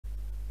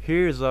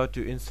Here's how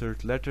to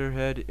insert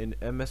letterhead in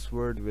MS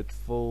Word with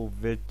full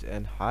width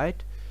and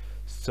height.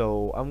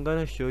 So I'm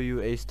gonna show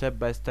you a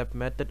step-by-step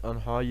method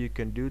on how you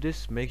can do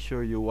this. Make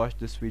sure you watch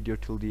this video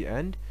till the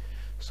end.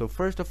 So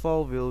first of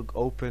all, we'll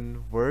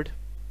open Word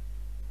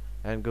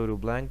and go to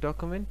blank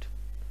document.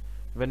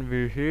 When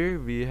we're here,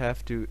 we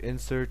have to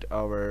insert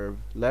our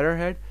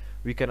letterhead.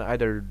 We can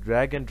either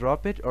drag and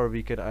drop it, or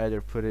we can either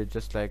put it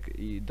just like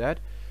that.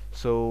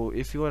 So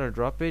if you want to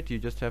drop it, you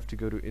just have to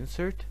go to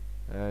insert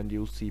and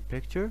you'll see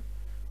picture.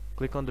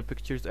 Click on the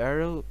pictures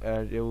arrow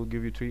and it will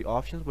give you three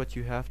options, but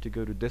you have to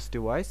go to this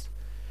device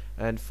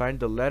and find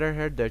the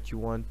letterhead that you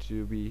want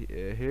to be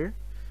here.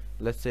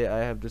 Let's say I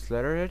have this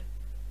letterhead,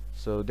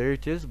 so there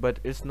it is, but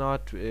it's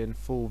not in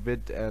full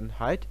width and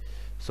height.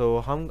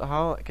 So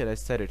how can I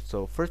set it?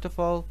 So first of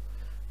all,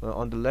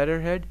 on the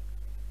letterhead,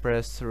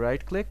 press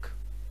right click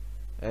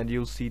and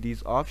you'll see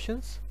these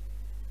options.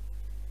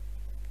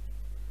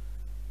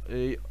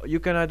 You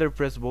can either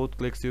press both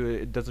clicks,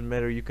 it doesn't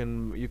matter. You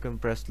can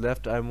press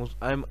left.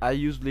 I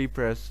usually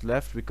press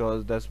left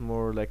because that's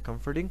more like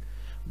comforting,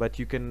 but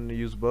you can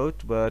use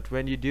both. But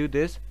when you do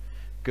this,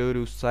 go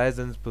to size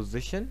and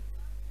position.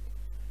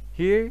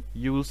 Here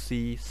you will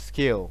see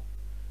scale.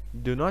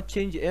 Do not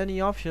change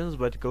any options,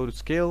 but go to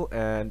scale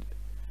and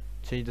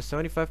change the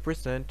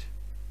 75%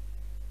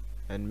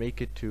 and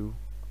make it to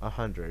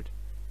 100.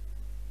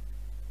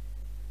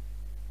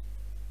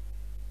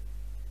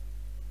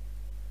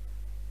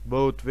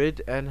 Both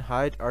width and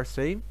height are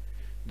same.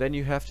 Then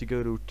you have to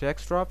go to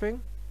text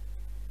dropping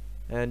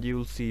and you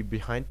will see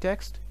behind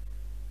text.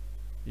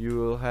 You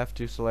will have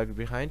to select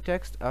behind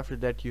text. After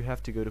that you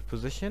have to go to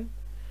position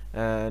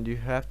and you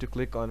have to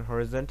click on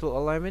horizontal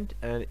alignment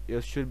and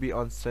it should be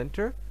on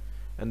center,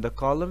 and the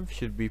column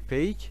should be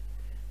page,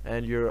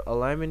 and your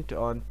alignment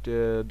on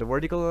the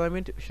vertical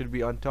alignment should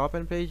be on top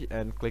and page,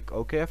 and click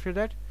OK after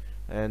that,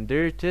 and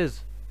there it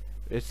is.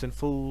 It's in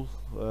full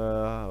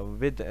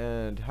width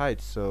and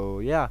height. So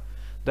yeah,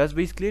 that's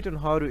basically it on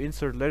how to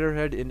insert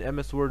letterhead in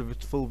MS Word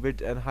with full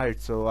width and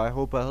height. So I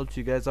hope I helped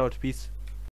you guys out. Peace.